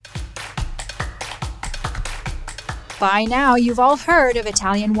By now, you've all heard of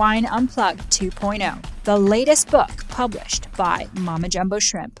Italian Wine Unplugged 2.0, the latest book published by Mama Jumbo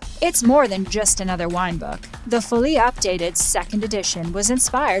Shrimp. It's more than just another wine book. The fully updated second edition was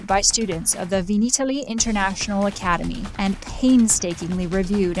inspired by students of the Vinitaly International Academy and painstakingly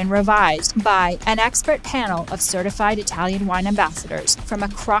reviewed and revised by an expert panel of certified Italian wine ambassadors from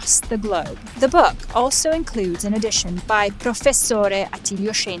across the globe. The book also includes an edition by Professore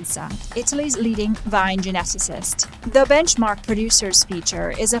Attilio Scienza, Italy's leading vine geneticist. The benchmark producers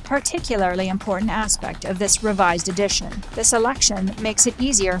feature is a particularly important aspect of this revised edition. The selection makes it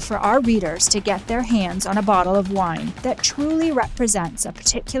easier for our readers to get their hands on a bottle of wine that truly represents a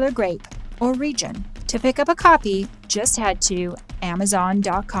particular grape or region. To pick up a copy, just head to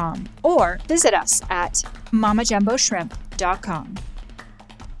Amazon.com or visit us at MamaJumboShrimp.com.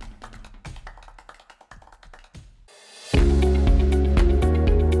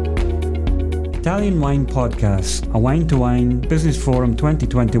 Italian Wine Podcast, a Wine-to-Wine Business Forum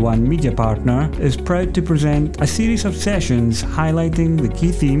 2021 media partner, is proud to present a series of sessions highlighting the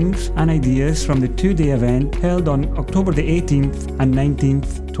key themes and ideas from the two-day event held on October the 18th and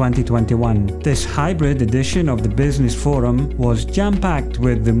 19th, 2021. This hybrid edition of the Business Forum was jam-packed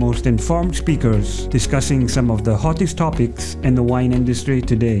with the most informed speakers, discussing some of the hottest topics in the wine industry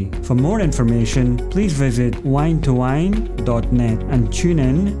today. For more information, please visit winetowine.net and tune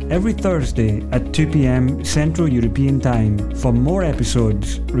in every Thursday at 2 p.m. Central European Time for more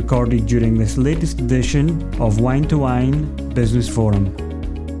episodes recorded during this latest edition of Wine to Wine Business Forum.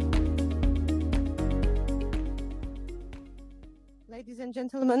 Ladies and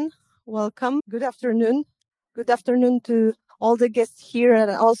gentlemen, welcome. Good afternoon. Good afternoon to all the guests here and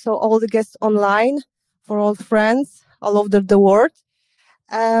also all the guests online, for all friends all over the world.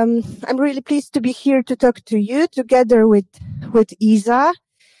 I'm really pleased to be here to talk to you together with Isa.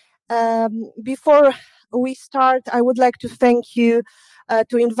 Before we start, I would like to thank you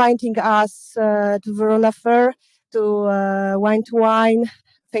to inviting us to Verona Fair, to Wine to Wine.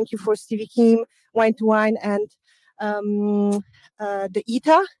 Thank you for Stevie Kim, Wine to Wine, and the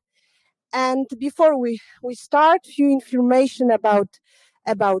ITA. And before we start, few information about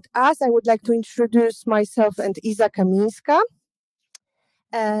us. I would like to introduce myself and Isa Kamińska.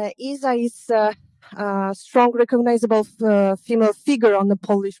 Isa is a strong, recognizable female figure on the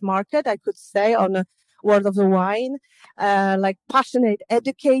Polish market, I could say, on the world of the wine, like passionate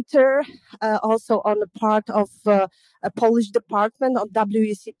educator, also on the part of a Polish department of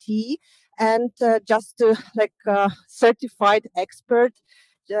WSET, and just like certified expert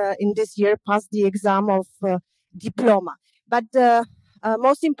in this year, passed the exam of diploma. But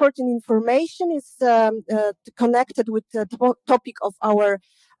most important information is connected with the topic of our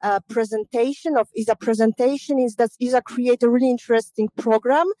presentation, of Isa presentation, is that Isa create a really interesting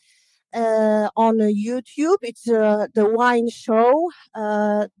program on YouTube. It's the wine show.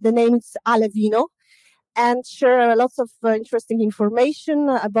 The name is Ale Vino, and share lots of interesting information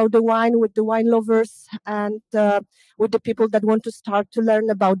about the wine with the wine lovers and with the people that want to start to learn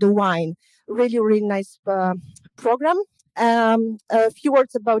about the wine. Really, really nice program. A few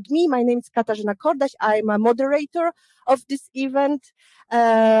words about me. My name is Katarzyna Kordaś. I'm a moderator of this event.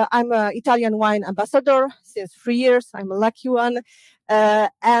 I'm an Italian wine ambassador since 3 years. I'm a lucky one.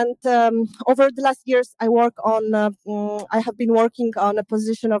 And over the last years, I have been working on a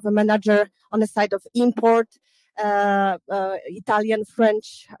position of a manager on the side of import, Italian,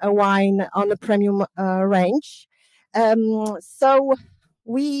 French wine on a premium range. So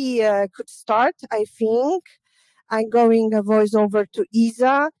we could start, I think. I'm going a voice over to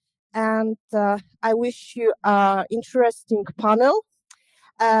Isa, and I wish you an interesting panel.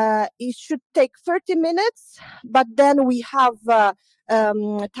 It should take 30 minutes, but then we have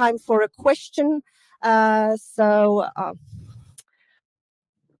time for a question. Thank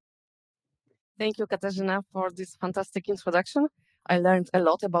you, Katarzyna, for this fantastic introduction. I learned a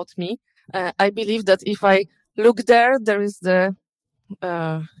lot about me. I believe that if I look there is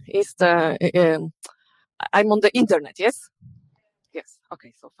I'm on the internet, yes? Yes.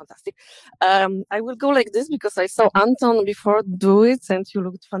 Okay, so fantastic. I will go like this because I saw Anton before do it and you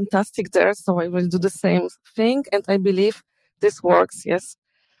looked fantastic there. So I will do the same thing. And I believe this works, yes,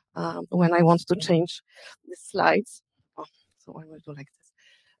 when I want to change the slides. Oh, so I will do like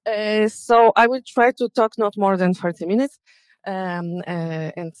this. So I will try to talk not more than 30 minutes. And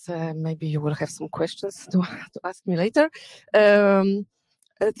maybe you will have some questions to ask me later.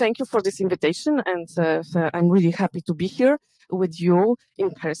 Thank you for this invitation, and I'm really happy to be here with you in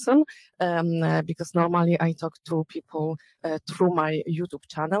person, because normally I talk to people through my YouTube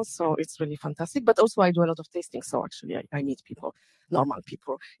channel, so it's really fantastic. But also I do a lot of tasting, so actually I meet people normal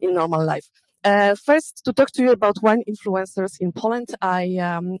people in normal life. First, to talk to you about wine influencers in Poland,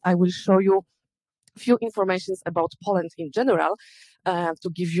 I will show you few informations about Poland in general, to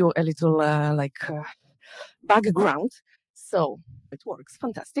give you a little background. So it works,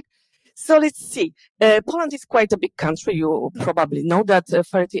 fantastic. So let's see. Poland is quite a big country. You probably know that,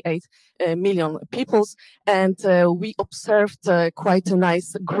 38 million peoples, and we observed quite a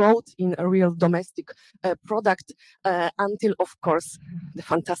nice growth in a real domestic product until, of course, the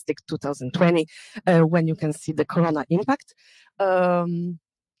fantastic 2020, when you can see the Corona impact.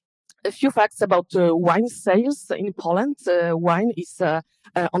 A few facts about wine sales in Poland. Wine is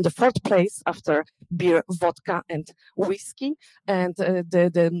on the fourth place after beer, vodka, and whiskey, and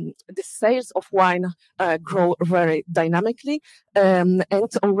the sales of wine grow very dynamically. And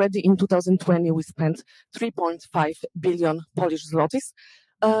already in 2020, we spent 3.5 billion Polish zlotys.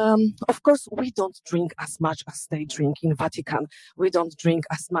 Of course, we don't drink as much as they drink in Vatican. We don't drink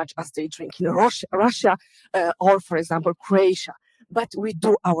as much as they drink in Russia, or, for example, Croatia. But we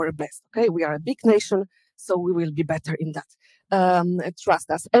do our best. Okay, we are a big nation, so we will be better in that.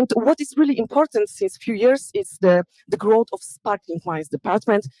 Trust us. And what is really important since few years is the growth of sparkling wines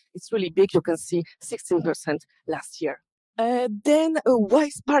department. It's really big. You can see 16% last year. Then why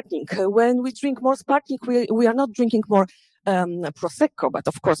sparkling? When we drink more sparkling, we are not drinking more Prosecco, but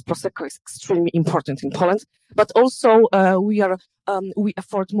of course Prosecco is extremely important in Poland. But also we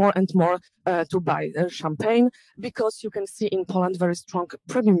afford more and more to buy champagne, because you can see in Poland very strong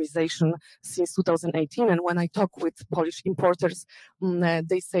premiumization since 2018. And when I talk with Polish importers,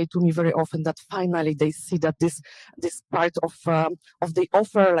 they say to me very often that finally they see that this part of the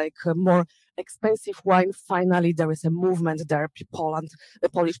offer, like more expensive wine, finally there is a movement there. Poland, the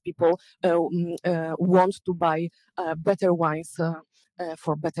Polish people want to buy better wines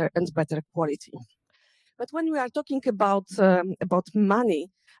for better quality. But when we are talking about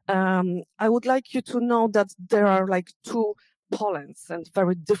money, I would like you to know that there are like two Polands and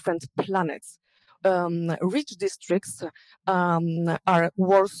very different planets. Rich districts are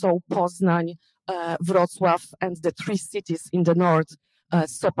Warsaw, Poznań, Wrocław, and the three cities in the north,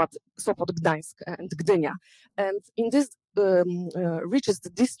 Sopot, Gdańsk, and Gdynia. And in this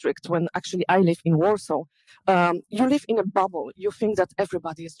richest district, when actually I live in Warsaw, you live in a bubble. You think that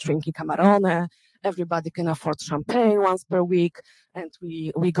everybody is drinking Amarone, everybody can afford champagne once per week, and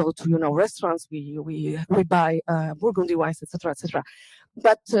we go to restaurants, we buy Burgundy wines, etc., etc.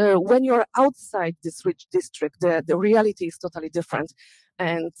 But when you're outside this rich district, the reality is totally different,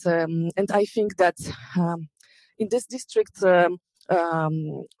 and I think that in this district.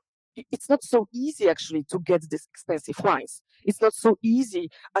 It's not so easy actually to get these expensive wines. It's not so easy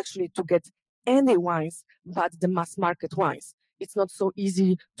actually to get any wines but the mass market wines. It's not so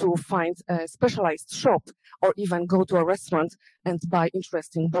easy to find a specialized shop or even go to a restaurant and buy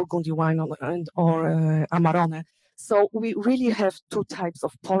interesting Burgundy wine or Amarone. So we really have two types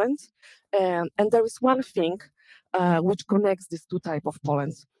of Poland. And there is one thing which connects these two types of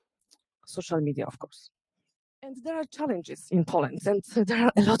Poland: social media, of course. And there are challenges in Poland, and there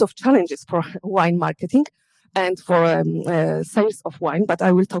are a lot of challenges for wine marketing and for sales of wine. But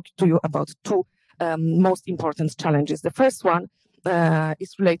I will talk to you about two most important challenges. The first one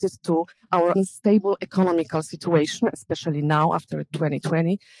is related to our unstable economical situation, especially now after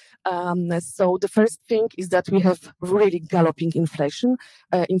 2020. So the first thing is that we have really galloping inflation.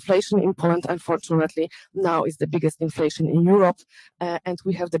 Inflation in Poland, unfortunately, now is the biggest inflation in Europe, and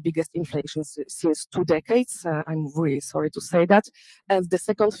we have the biggest inflation since 2 decades. I'm really sorry to say that. And the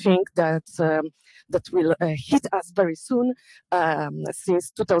second thing that will hit us very soon,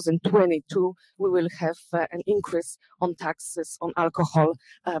 since 2022, we will have an increase on taxes on alcohol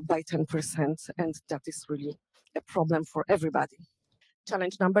by 10%, and that is really a problem for everybody.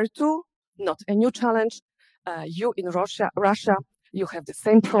 Challenge number 2, not a new challenge. You in Russia, you have the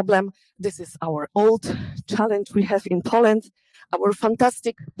same problem. This is our old challenge we have in Poland. Our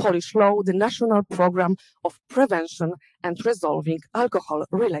fantastic Polish law, the National Program of Prevention and Resolving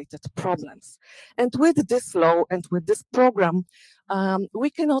Alcohol-Related Problems. And with this law and with this program, we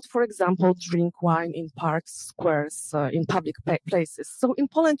cannot, for example, drink wine in parks, squares, in public places. So in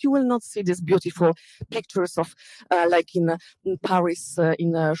Poland, you will not see these beautiful pictures of, like in Paris,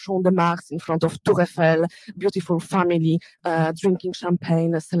 in Champ de Mars, in front of Tour Eiffel, beautiful family drinking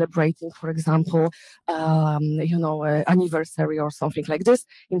champagne, celebrating, for example, anniversary or something like this.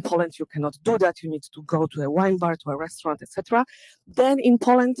 In Poland, you cannot do that. You need to go to a wine bar, to a restaurant, etc. Then in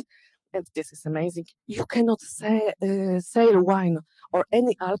Poland, and this is amazing, you cannot sell wine or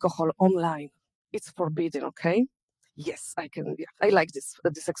any alcohol online. It's forbidden, okay? Yes, I like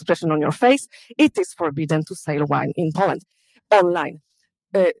this expression on your face. It is forbidden to sell wine in Poland. online.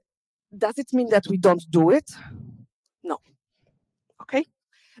 Does it mean that we don't do it? No. Okay.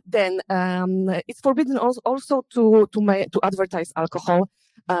 Then it's forbidden also to advertise alcohol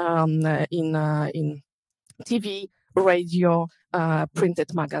in TV, radio,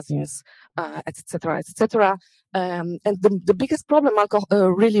 printed magazines, etc., etc. And the biggest problem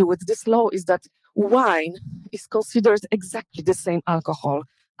really with this law is that wine is considered exactly the same alcohol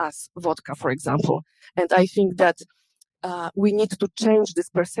as vodka, for example. And I think that we need to change this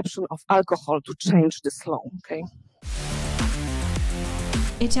perception of alcohol to change this law. Okay.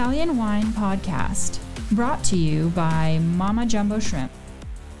 Italian Wine Podcast, brought to you by Mama Jumbo Shrimp.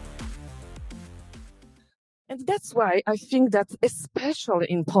 And that's why I think that especially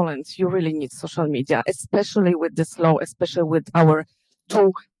in Poland, you really need social media, especially with this law, especially with our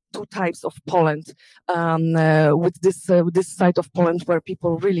two types of Poland, with this side of Poland where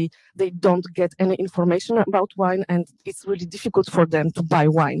people really, they don't get any information about wine and it's really difficult for them to buy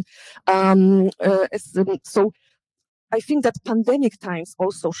wine. So I think that pandemic times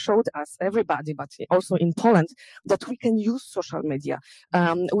also showed us, everybody, but also in Poland, that we can use social media.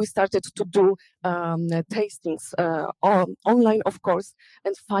 We started to do tastings online, of course.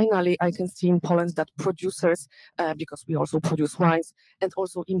 And finally, I can see in Poland that producers, because we also produce wines, and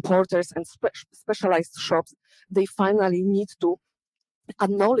also importers and specialized shops, they finally need to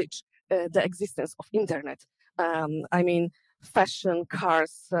acknowledge the existence of internet. I mean, fashion,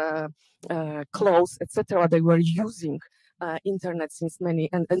 cars, clothes, etc. They were using internet since many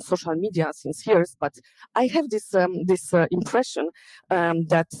and social media since years. But I have this impression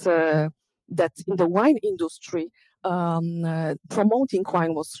that in the wine industry, promoting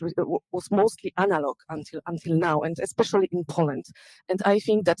wine was mostly analog until now, and especially in Poland. And I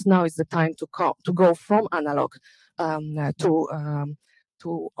think that now is the time to go from analog to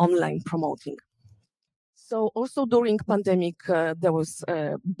online promoting. So also during pandemic, there was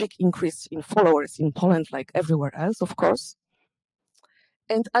a big increase in followers in Poland, like everywhere else, of course.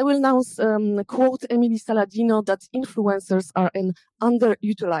 And I will now quote Emily Saladino that influencers are an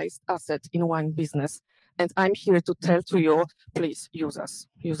underutilized asset in wine business. And I'm here to tell to you, please use us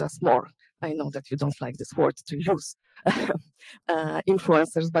more. I know that you don't like this word to use,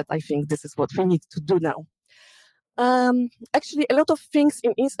 influencers, but I think this is what we need to do now. Actually, a lot of things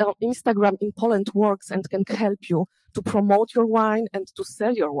in Instagram in Poland works and can help you to promote your wine and to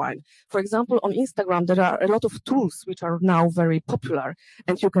sell your wine. For example, on Instagram, there are a lot of tools which are now very popular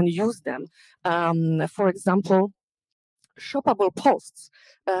and you can use them. For example, shoppable posts.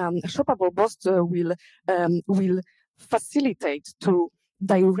 Shoppable posts will facilitate to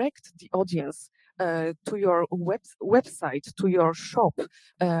direct the audience to your website, to your shop,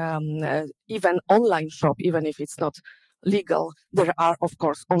 even online shop, even if it's not legal. There are, of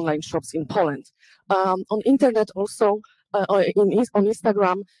course, online shops in Poland. On internet also, on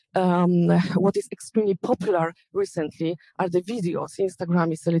Instagram, what is extremely popular recently are the videos.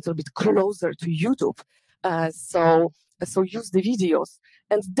 Instagram is a little bit closer to YouTube. So use the videos,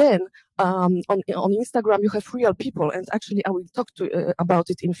 and then on Instagram you have real people. And actually, I will talk about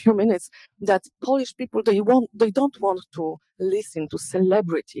it in a few minutes. That Polish people, they don't want to listen to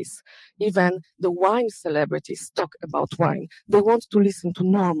celebrities, even the wine celebrities talk about wine. They want to listen to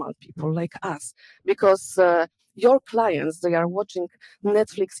normal people like us, because your clients, they are watching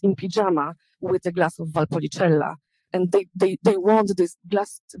Netflix in pyjama with a glass of Valpolicella, and they want this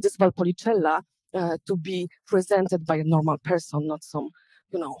Valpolicella to be presented by a normal person, not some,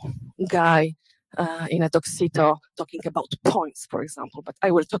 guy in a tuxedo talking about points, for example. But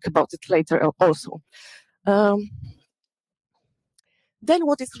I will talk about it later also. Then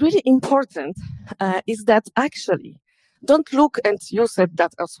what is really important is that actually, don't look, and you said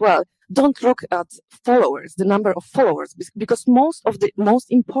that as well, don't look at followers, the number of followers, because most of the most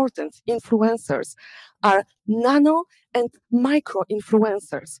important influencers are nano and micro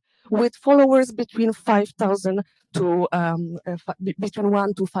influencers with followers between 5,000 to between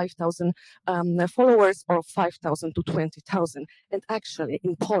 1 to 5,000 followers, or 5,000 to 20,000. And actually,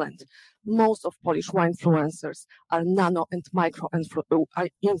 in Poland, most of Polish wine influencers are nano and micro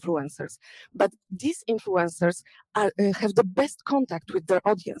influencers. But these influencers have the best contact with their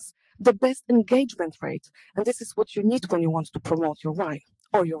audience, the best engagement rate, and this is what you need when you want to promote your wine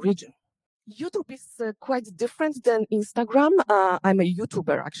or your region. YouTube is quite different than Instagram. I'm a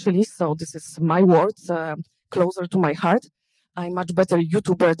YouTuber, actually, so this is my words, closer to my heart. I'm much better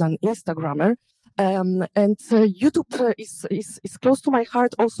YouTuber than Instagrammer. And YouTube is close to my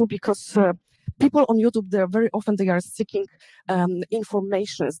heart also because people on YouTube, they are seeking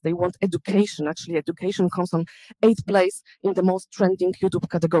informations. They want education. Actually, education comes on 8th place in the most trending YouTube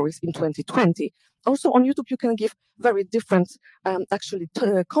categories in 2020. Also on YouTube, you can give very different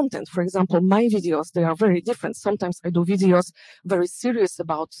content. For example, my videos, they are very different. Sometimes I do videos very serious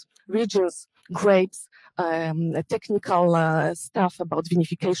about regions, grapes, technical stuff about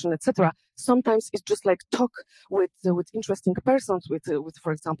vinification, etc. Sometimes it's just like talk with interesting persons, with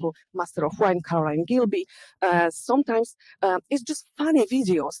for example, Master of Wine, Caroline Gilby. Sometimes it's just funny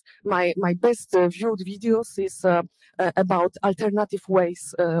videos. My best viewed videos is about alternative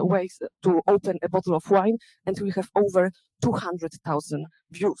ways to open a bottle of wine, and we have over 200,000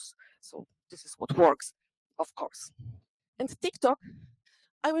 views. So this is what works, of course. And TikTok,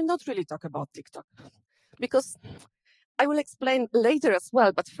 I will not really talk about TikTok because I will explain later as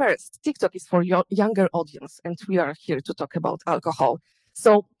well. But first, TikTok is for your younger audience, and we are here to talk about alcohol.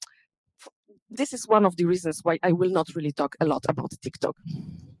 So this is one of the reasons why I will not really talk a lot about TikTok.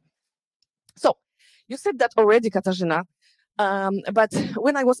 So you said that already, Katarzyna, but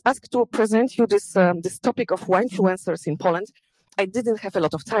when I was asked to present you this topic of winefluencers in Poland, I didn't have a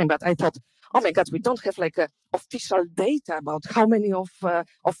lot of time, but I thought, oh my God, we don't have like official data about how many of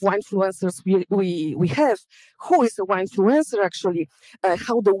winefluencers we have. Who is a winefluencer actually?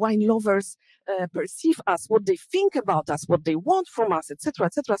 How the wine lovers perceive us, what they think about us, what they want from us, etc.,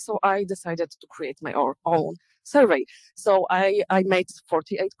 etc. So I decided to create my own survey. So I made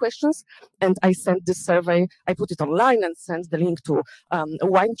 48 questions, and I sent this survey. I put it online and sent the link to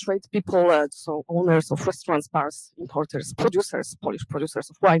wine trade people, so owners of restaurants, bars, importers, producers, Polish producers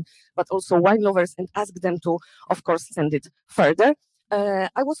of wine, but also wine lovers, and asked them to, of course, send it further.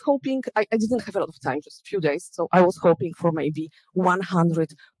 I was hoping, I didn't have a lot of time, just a few days, so I was hoping for maybe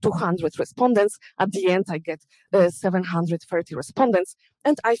 100, 200 respondents. At the end, I get 730 respondents,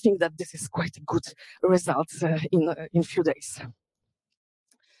 and I think that this is quite a good result in few days.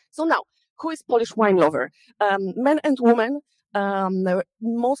 So now, who is Polish wine lover? Men and women,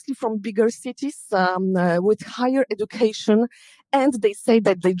 mostly from bigger cities with higher education, and they say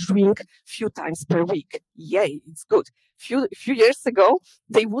that they drink few times per week. Yay, it's good. Few years ago,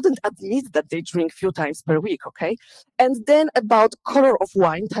 they wouldn't admit that they drink few times per week, okay? And then about color of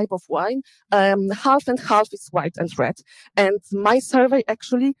wine, type of wine, half and half is white and red. And my survey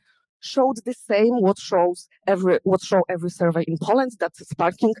actually showed the same what show every survey in Poland, that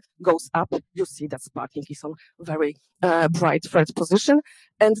sparkling goes up. You see that sparkling is on very bright third position.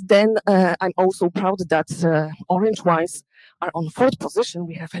 And then I'm also proud that orange wines are on fourth position.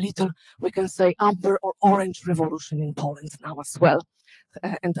 We have a little, we can say, amber or orange revolution in Poland now as well.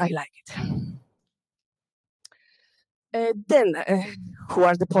 And I like it. Then, who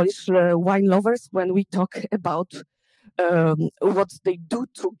are the Polish wine lovers when we talk about what they do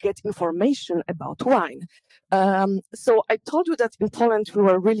to get information about wine. So I told you that in Poland we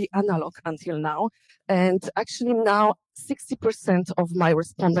were really analog until now, and actually now 60% of my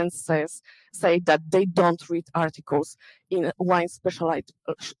respondents say that they don't read articles in wine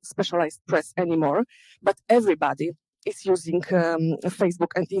specialized press anymore, but everybody is using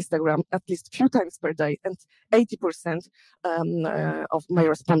Facebook and Instagram at least a few times per day, and 80% of my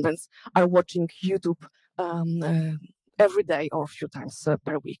respondents are watching YouTube every day or a few times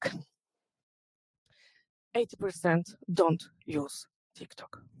per week. 80% don't use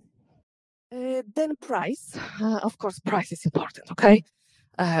TikTok. Then price. Of course, price is important, okay?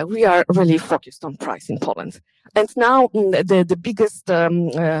 We are really focused on price in Poland. And now the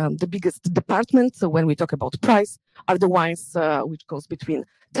biggest department, so when we talk about price, are the wines which goes between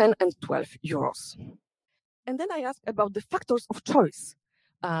 10 and 12 euros. And then I asked about the factors of choice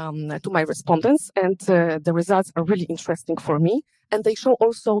to my respondents, and the results are really interesting for me. And they show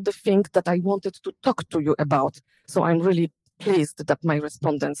also the thing that I wanted to talk to you about. So I'm really pleased that my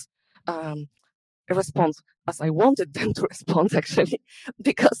respondents respond as I wanted them to respond, actually,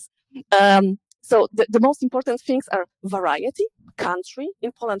 because so the most important things are variety, country.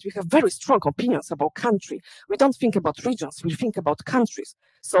 In Poland, we have very strong opinions about country. We don't think about regions, we think about countries.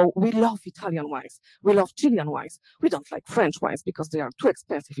 So we love Italian wines, we love Chilean wines. We don't like French wines because they are too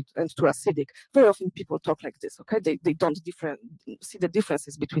expensive and too acidic. Very often people talk like this, okay? They don't see the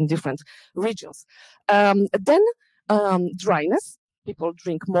differences between different regions. Then dryness. People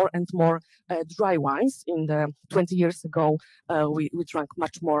drink more and more dry wines. In the 20 years ago, we drank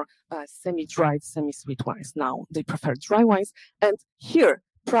much more semi-dried, semi-sweet wines. Now they prefer dry wines. And here,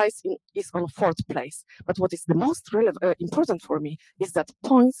 price is on fourth place. But what is the most important for me is that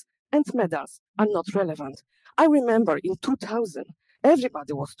points and medals are not relevant. I remember in 2000,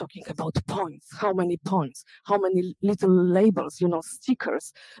 everybody was talking about points. How many points? How many little labels,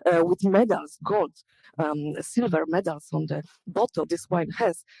 stickers with medals, gold, silver medals on the bottle this wine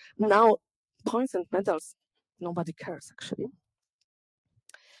has. Now, points and medals, nobody cares actually.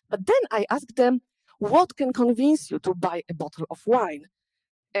 But then I asked them, what can convince you to buy a bottle of wine?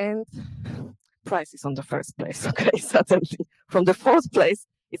 And price is on the first place, okay, suddenly. From the fourth place,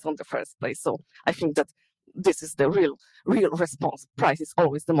 it's on the first place. So I think that this is the real response. Price is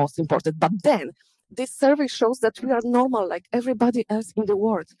always the most important. But then this survey shows that we are normal like everybody else in the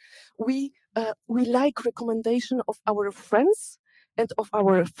world. We like recommendation of our friends and of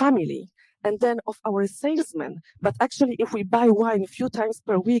our family, and then of our salesmen. But actually, if we buy wine a few times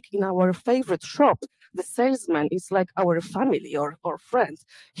per week in our favorite shop, the salesman is like our family or friend.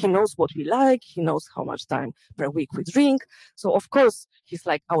 He knows what we like. He knows how much time per week we drink. So of course, he's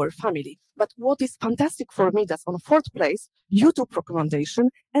like our family. But what is fantastic for me, that's on fourth place, YouTube recommendation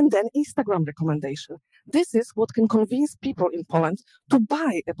and then Instagram recommendation. This is what can convince people in Poland to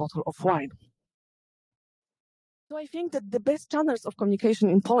buy a bottle of wine. So I think that the best channels of communication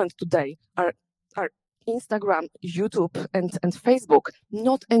in Poland today are Instagram, YouTube, and Facebook.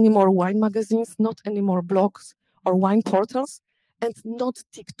 Not anymore wine magazines, not anymore blogs or wine portals, and not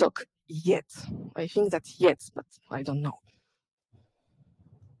TikTok yet. I think that's yet, but I don't know.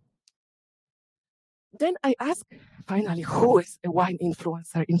 Then I asked, finally, who is a wine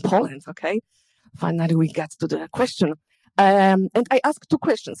influencer in Poland? Okay, finally we get to the question. And I asked two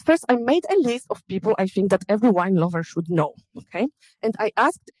questions. First, I made a list of people I think that every wine lover should know, okay? And I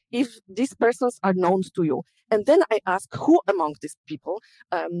asked if these persons are known to you. And then I asked who among these people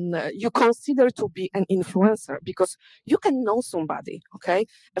you consider to be an influencer, because you can know somebody, okay?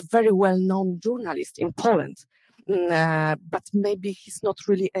 A very well-known journalist in Poland, but maybe he's not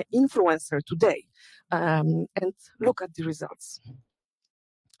really an influencer today. And look at the results.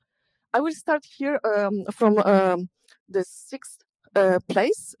 I will start here from the sixth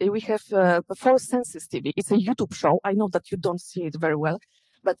place. We have Four Senses TV. It's a YouTube show. I know that you don't see it very well,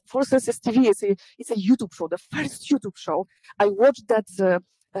 but Four Senses TV is a YouTube show, the first YouTube show. I watched that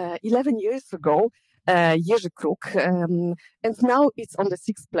 11 years ago, Jerzy Kruk, and now it's on the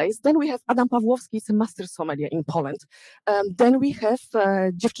sixth place. Then we have Adam Pawłowski, it's a master sommelier in Poland. Then we have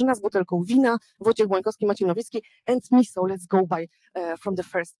Dziewczyna z butelką wina, Wojciech Błańkowski, Maciej Nowicki, and me. So let's go by from the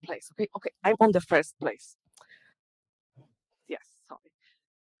first place. Okay, I'm on the first place. Yes, sorry.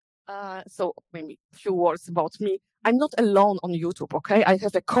 So maybe a few words about me. I'm not alone on YouTube, okay? I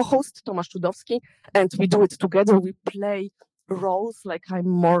have a co-host, Tomasz Czudowski, and we do it together. We play roles, like I'm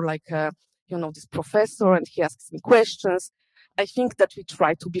more like this professor, and he asks me questions. I think that we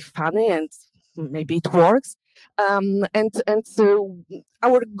try to be funny, and maybe it works. And so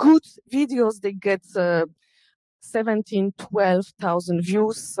our good videos, they get 17, 12,000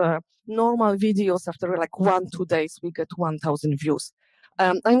 views. Normal videos, after like 1-2 days, we get 1,000 views.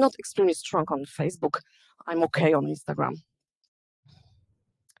 I'm not extremely strong on Facebook. I'm okay on Instagram.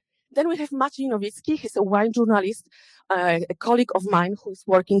 Then we have Maciej Nowicki. He's a wine journalist, a colleague of mine who is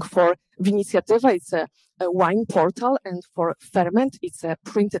working for Winiciatywa. It's a wine portal, and for Ferment, it's a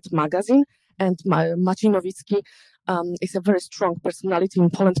printed magazine. And Maciej Nowicki is a very strong personality in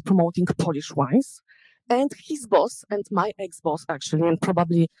Poland promoting Polish wines. And his boss, and my ex-boss actually, and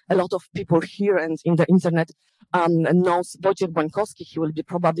probably a lot of people here and in the internet knows Wojciech Błańkowski. He will be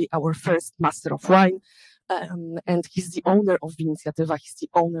probably our first master of wine. And he's the owner of Winiciatywa. He's the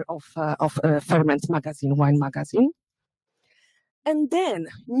owner of Ferment magazine, wine magazine. And then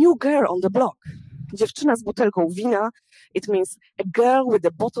new girl on the block, Dziewczyna z butelką wina. It means a girl with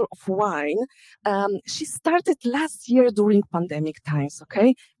a bottle of wine. She started last year during pandemic times,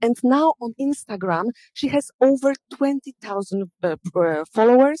 okay? And now on Instagram, she has over 20,000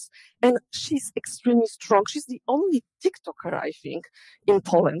 followers, and she's extremely strong. She's the only TikToker, I think, in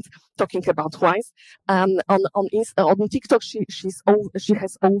Poland talking about wines. On TikTok, she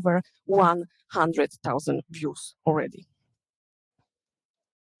has over 100,000 views already.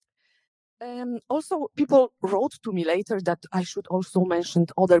 Also, people wrote to me later that I should also mention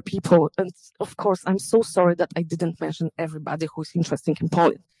other people. And of course, I'm so sorry that I didn't mention everybody who's interesting in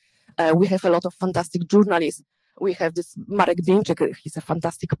Poland. We have a lot of fantastic journalists. We have this Marek Wieńczyk. He's a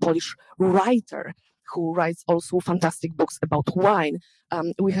fantastic Polish writer who writes also fantastic books about wine.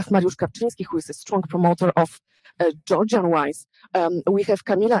 We have Mariusz Karczyński, who is a strong promoter of Georgian wines. We have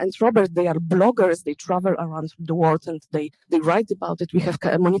Kamila and Robert. They are bloggers. They travel around the world and they write about it. We have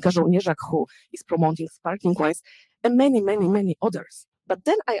Monika Żołnierzak, who is promoting sparkling wines, and many, many, many others. But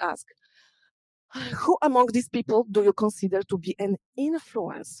then I ask, who among these people do you consider to be an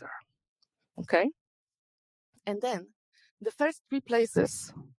influencer? Okay. And then The first 3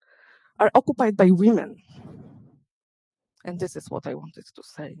 places are occupied by women. And this is what I wanted to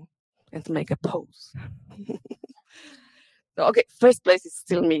say and make a pose. Okay, first place is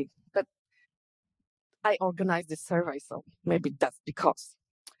still me, but I organized this survey, so maybe that's because.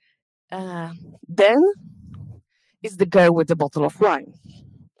 Then is the girl with the bottle of wine.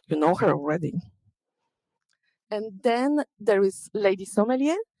 You know her already. And then there is Lady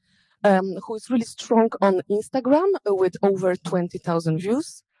Sommelier, who is really strong on Instagram with over 20,000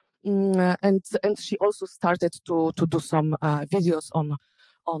 views. And she also started to do some videos on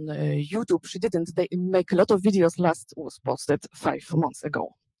YouTube. She didn't make a lot of videos. Last was posted 5 months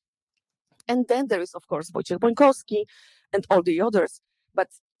ago. And then there is, of course, Wojciech Bońkowski and all the others. But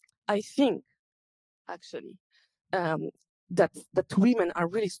I think, actually, that women are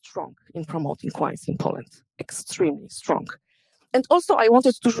really strong in promoting wines in Poland, extremely strong. And also, I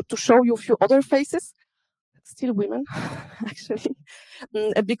wanted to show you a few other faces, still women, actually,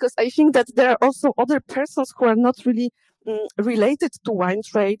 because I think that there are also other persons who are not really related to wine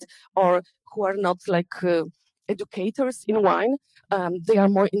trade or who are not like educators in wine. They are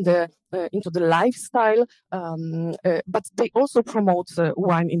more into the lifestyle, but they also promote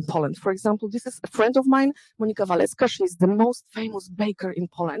wine in Poland. For example, this is a friend of mine, Monika Waleska. She is the most famous baker in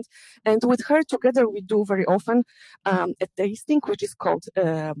Poland. And with her together, we do very often a tasting, which is called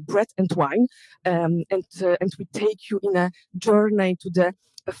Bread and Wine. And we take you in a journey to the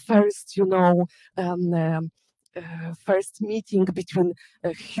first, first meeting between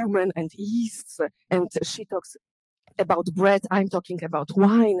human and yeast, and she talks about bread, I'm talking about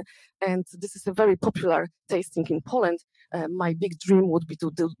wine, and this is a very popular tasting in Poland. My big dream would be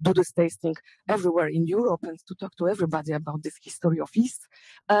to do this tasting everywhere in Europe and to talk to everybody about this history of yeast.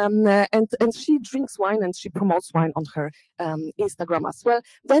 And she drinks wine and she promotes wine on her Instagram as well.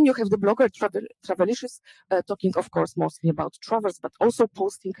 Then you have the blogger Travelicious, talking, of course, mostly about travels, but also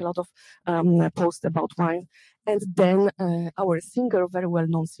posting a lot of posts about wine. And then our singer, very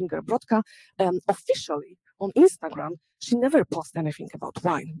well-known singer, Brodka, officially on Instagram, she never posts anything about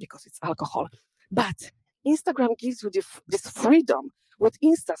wine because it's alcohol. But Instagram gives you this freedom with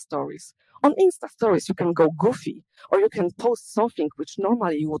Insta stories. On Insta stories, you can go goofy, or you can post something which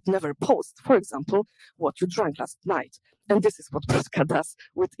normally you would never post. For example, what you drank last night. And this is what Brodka does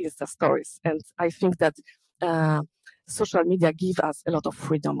with Insta stories. And I think that social media give us a lot of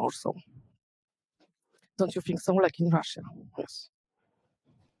freedom also. Don't you think so? Like in Russia? Yes.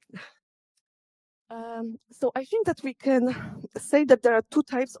 So I think that we can say that there are 2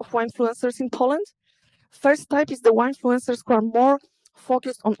 types of winefluencers in Poland. First type is the winefluencers who are more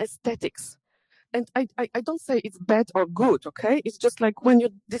focused on aesthetics. And I don't say it's bad or good, okay? It's just like when you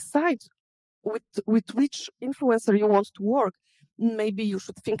decide with which influencer you want to work, maybe you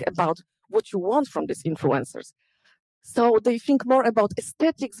should think about what you want from these influencers. So they think more about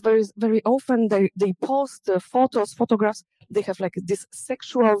aesthetics. Very, very often they post photographs. They have like this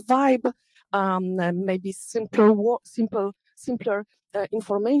sexual vibe, maybe simpler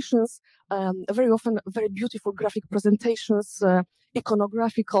informations. Very often very beautiful graphic presentations,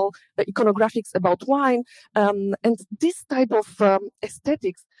 iconographics about wine, and this type of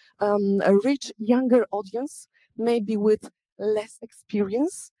aesthetics reach younger audience, maybe with less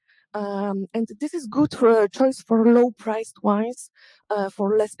experience. And this is good for a choice for low-priced wines,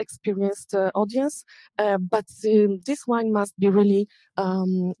 for less experienced audience. But this wine must be really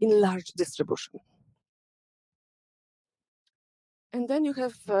in large distribution. And then you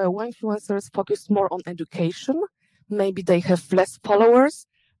have winefluencers focused more on education. Maybe they have less followers,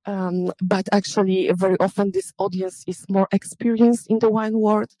 but actually very often this audience is more experienced in the wine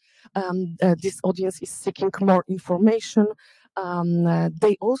world. This audience is seeking more information.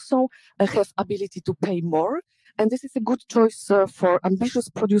 They also have ability to pay more. And this is a good choice for ambitious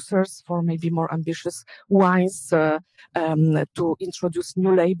producers, for maybe more ambitious wines, to introduce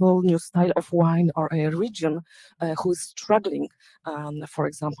new label, new style of wine, or a region who is struggling, for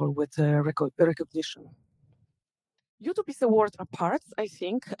example, with recognition. YouTube is a world apart, I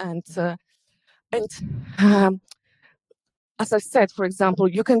think, and as I said, for example,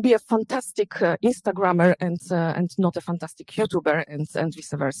 you can be a fantastic Instagrammer and not a fantastic YouTuber, and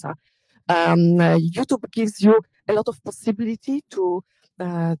vice versa. YouTube gives you a lot of possibility to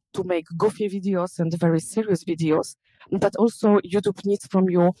make goofy videos and very serious videos, but also YouTube needs from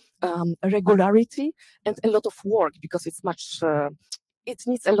you regularity and a lot of work, because it's much. It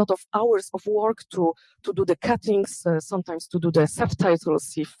needs a lot of hours of work to do the cuttings, sometimes to do the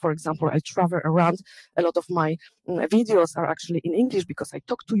subtitles. If, for example, I travel around, a lot of my videos are actually in English because I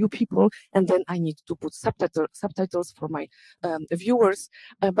talk to you people, and then I need to put subtitles for my viewers.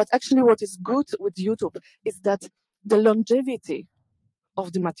 But actually what is good with YouTube is that the longevity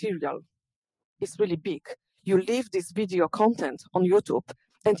of the material is really big. You leave this video content on YouTube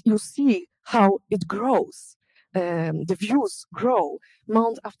and you see how it grows. The views grow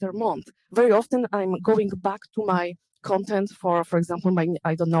month after month. Very often I'm going back to my content for example, my,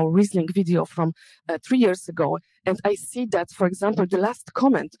 I don't know, Riesling video from 3 years ago. And I see that, for example, the last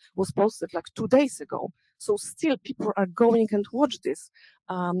comment was posted like 2 days ago. So still people are going and watch this.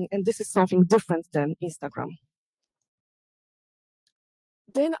 And this is something different than Instagram.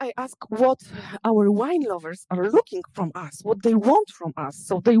 Then I ask what our wine lovers are looking from us, what they want from us.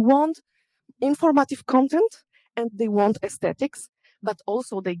 So they want informative content and they want aesthetics, but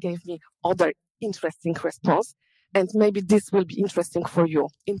also they gave me other interesting response. And maybe this will be interesting for you.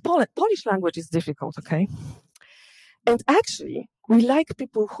 In Polish language is difficult, okay? And actually, we like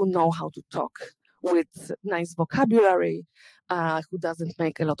people who know how to talk with nice vocabulary, who doesn't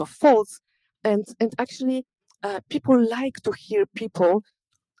make a lot of faults. And actually, people like to hear people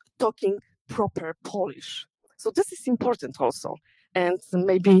talking proper Polish. So this is important also. And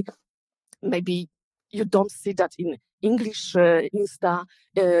maybe you don't see that in English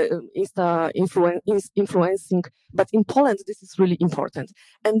influencing, but in Poland, this is really important.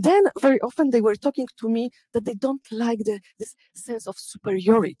 And then very often they were talking to me that they don't like this sense of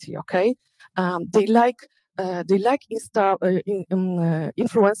superiority, okay? They like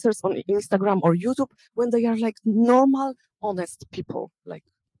influencers on Instagram or YouTube when they are like normal, honest people, like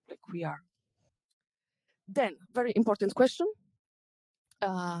we are. Then, very important question.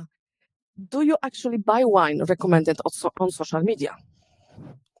 Do you actually buy wine recommended on social media?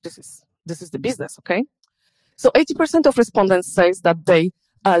 This is the business, okay? So 80% of respondents says that they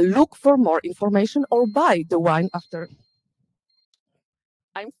look for more information or buy the wine after.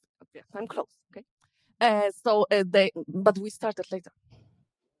 I'm close, okay? But we started later.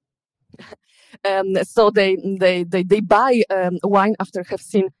 So they buy wine after have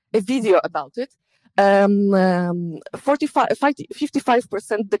seen a video about it.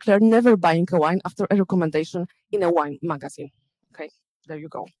 55% declare never buying a wine after a recommendation in a wine magazine. Okay, there you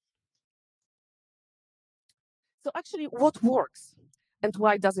go. So actually, what works and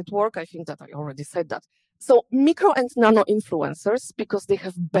why does it work? I think that I already said that. So micro and nano influencers, because they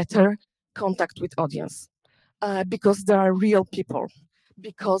have better contact with audience, because they are real people,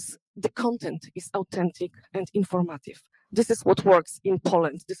 because the content is authentic and informative. This is what works in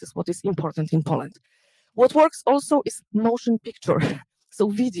Poland. This is what is important in Poland. What works also is motion picture, so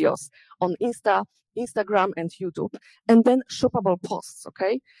videos on Instagram and YouTube, and then shoppable posts,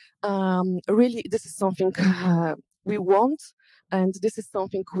 okay? Really, this is something we want, and this is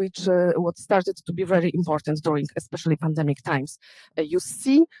something which what started to be very important during especially pandemic times. You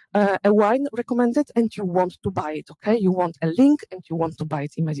see a wine recommended and you want to buy it, okay? You want a link and you want to buy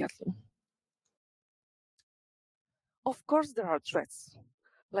it immediately. Of course, there are threats.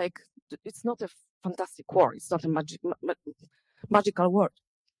 Like, it's not a fantastic word. It's not a magical word.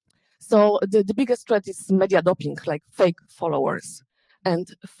 So the biggest threat is media doping, like fake followers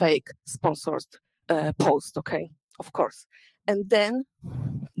and fake sponsored posts, okay? Of course. And then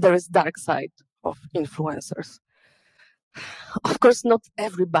there is dark side of influencers. Of course, not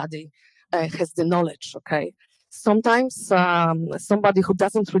everybody has the knowledge, okay? Sometimes somebody who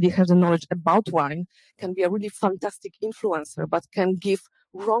doesn't really have the knowledge about wine can be a really fantastic influencer, but can give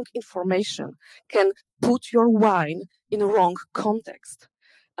wrong information, can put your wine in a wrong context.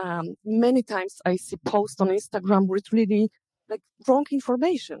 Many times I see posts on Instagram with really like wrong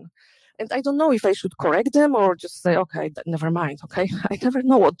information. And I don't know if I should correct them or just say, okay, never mind, okay? I never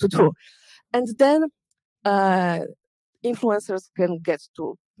know what to do. And then influencers can get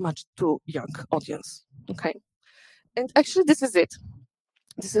to much too young audience, okay? And actually, this is it.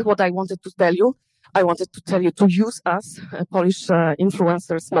 This is what I wanted to tell you. I wanted to tell you to use us, Polish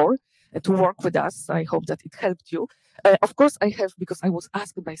influencers, more, to work with us. I hope that it helped you. Of course, I have, because I was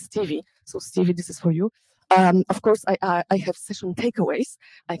asked by Stevie. So Stevie, this is for you. Of course, I have session takeaways.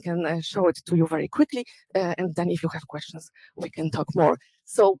 I can show it to you very quickly. And then if you have questions, we can talk more.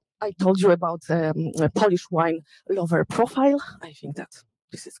 So I told you about a Polish wine lover profile. I think that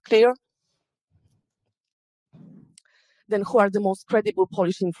this is clear. Then who are the most credible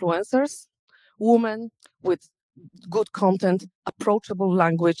Polish influencers? Women with good content, approachable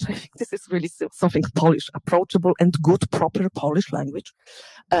language. I think this is really something Polish, approachable and good, proper Polish language.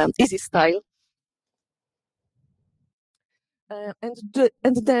 Easy style.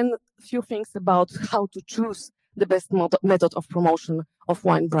 And then a few things about how to choose the best method of promotion of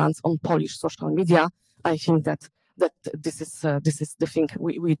wine brands on Polish social media. I think that that this is the thing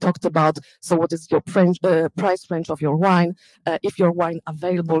we talked about. So what is your price range of your wine? If your wine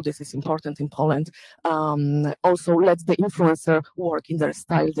available, this is important in Poland. Also, let the influencer work in their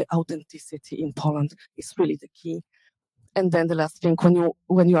style. The authenticity in Poland is really the key. And then the last thing,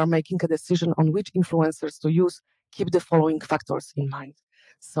 when you are making a decision on which influencers to use, keep the following factors in mind.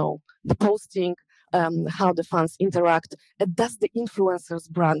 So the posting, how the fans interact, does the influencer's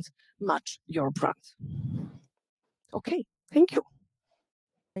brand match your brand? Okay, thank you.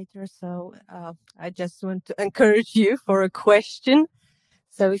 Later, so I just want to encourage you for a question.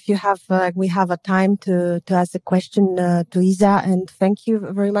 So if you have, we have a time to ask a question to Isa, and thank you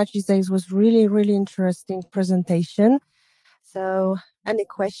very much, Isa. It was really, really interesting presentation. So any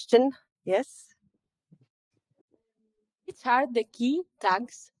question? Yes. Which are the key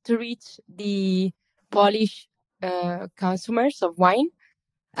tags to reach the Polish consumers of wine?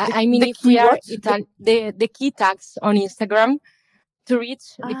 I mean, if we are the key tags on Instagram to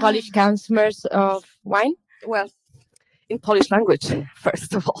reach the Polish consumers of wine? Well, in Polish language,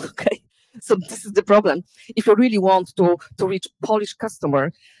 first of all, okay? So this is the problem. If you really want to reach Polish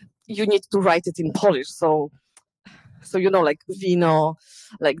customer, you need to write it in Polish. So like vino,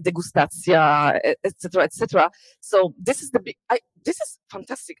 like degustacja, etc., etc. So this is this is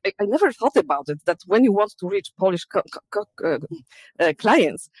fantastic. I never thought about it, that when you want to reach Polish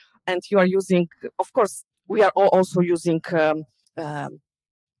clients, and you are using, of course, we are also using the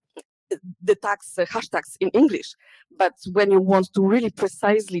tags, hashtags in English. But when you want to really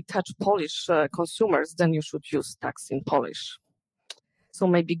precisely touch Polish consumers, then you should use tags in Polish. So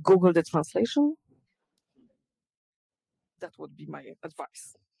maybe Google the translation. That would be my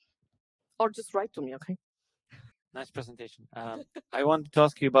advice. Or just write to me, okay? Nice presentation. I wanted to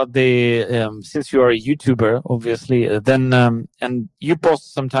ask you about since you are a YouTuber, obviously, then and you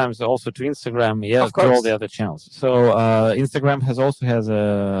post sometimes also to Instagram, to all the other channels. So Instagram also has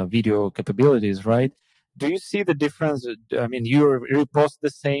video capabilities, right? Do you see the difference? I mean, you repost the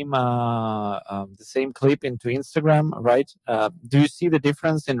same clip into Instagram, right? Do you see the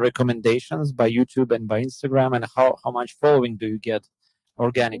difference in recommendations by YouTube and by Instagram, and how much following do you get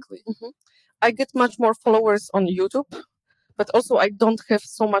organically? Mm-hmm. I get much more followers on YouTube, but also I don't have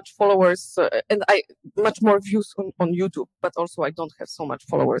so much followers, and I much more views on YouTube, but also I don't have so much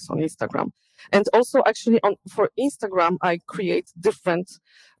followers on Instagram. And also actually for Instagram, I create different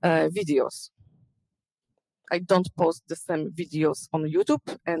videos. I don't post the same videos on YouTube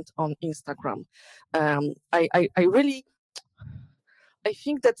and on Instagram. I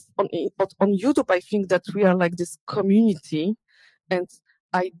think that on YouTube, I think that we are like this community, and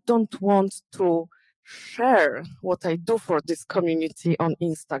I don't want to share what I do for this community on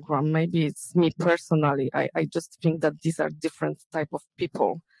Instagram. Maybe it's me personally. I just think that these are different type of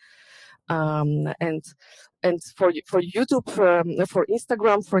people. And for YouTube, for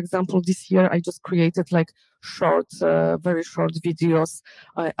Instagram, for example, this year I just created like very short videos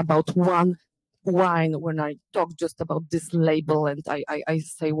about one wine, when I talk just about this label, and I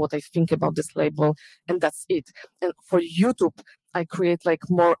say what I think about this label, and that's it. And for YouTube, I create like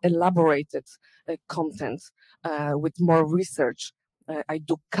more elaborated content with more research. I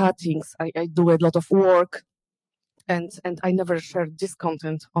do cuttings. I do a lot of work, and I never share this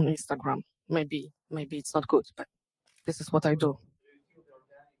content on Instagram. Maybe it's not good, but this is what I do.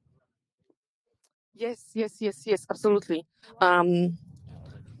 Yes, absolutely. My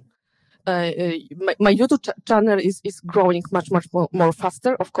YouTube channel is growing much more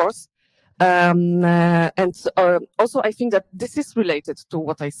faster, of course. And also I think that this is related to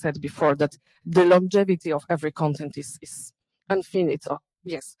what I said before, that the longevity of every content is infinite.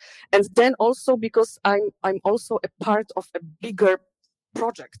 Yes. And then also because I'm also a part of a bigger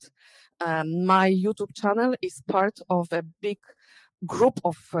project. My YouTube channel is part of a big group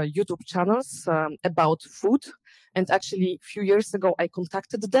of YouTube channels about food. And actually, a few years ago, I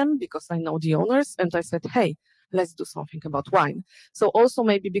contacted them because I know the owners, and I said, hey, let's do something about wine. So also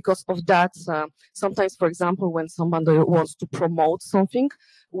maybe because of that, sometimes, for example, when somebody wants to promote something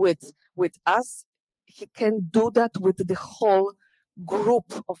with us, he can do that with the whole group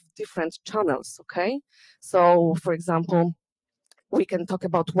of different channels, okay? So, for example, we can talk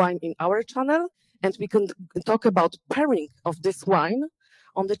about wine in our channel, and we can talk about pairing of this wine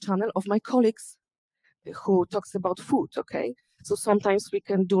on the channel of my colleagues who talks about food, okay? So sometimes we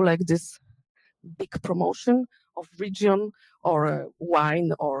can do like this big promotion of region or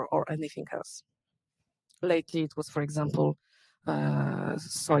wine or anything else. Lately, it was, for example,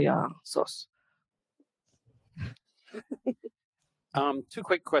 soya sauce. Two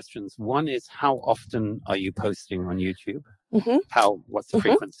quick questions. One is, how often are you posting on YouTube? Mm-hmm. What's the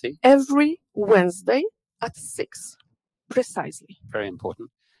frequency? Every Wednesday At 6, precisely. Very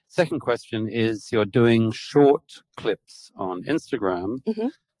important. Second question is, you're doing short clips on Instagram. Mm-hmm.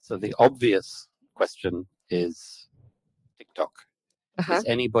 So the obvious question is TikTok. Is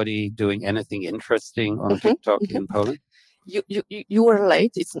anybody doing anything interesting on TikTok in Poland? You were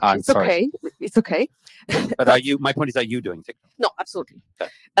late. It's okay. It's okay. But my point is, are you doing TikTok? No, absolutely.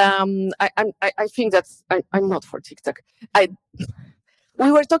 Okay. I think I'm not for TikTok. We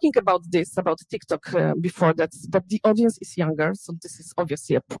were talking about TikTok before that, but the audience is younger, so this is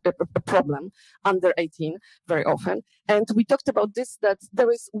obviously a problem, under 18 very often. And we talked about this, that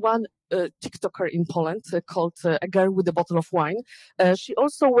there is one TikToker in Poland called A Girl with a Bottle of Wine. She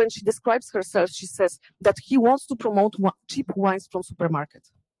also, when she describes herself, she says that he wants to promote cheap wines from supermarket.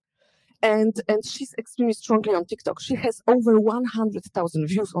 And she's extremely strongly on TikTok. She has over 100,000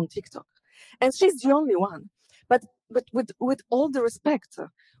 views on TikTok. And she's the only one. But with all the respect,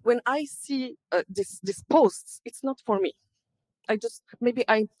 when I see these posts, it's not for me. Maybe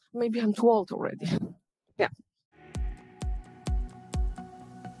I'm too old already. Yeah.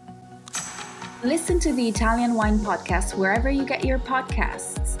 Listen to the Italian Wine Podcast wherever you get your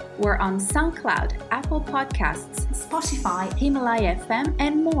podcasts. We're on SoundCloud, Apple Podcasts, Spotify, Himalaya FM,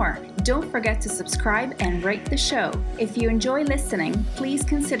 and more. Don't forget to subscribe and rate the show. If you enjoy listening, please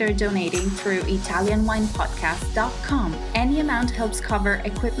consider donating through ItalianWinePodcast.com. Any amount helps cover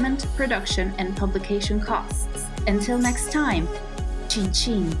equipment, production, and publication costs. Until next time, Cin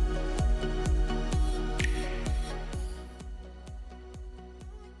Cin.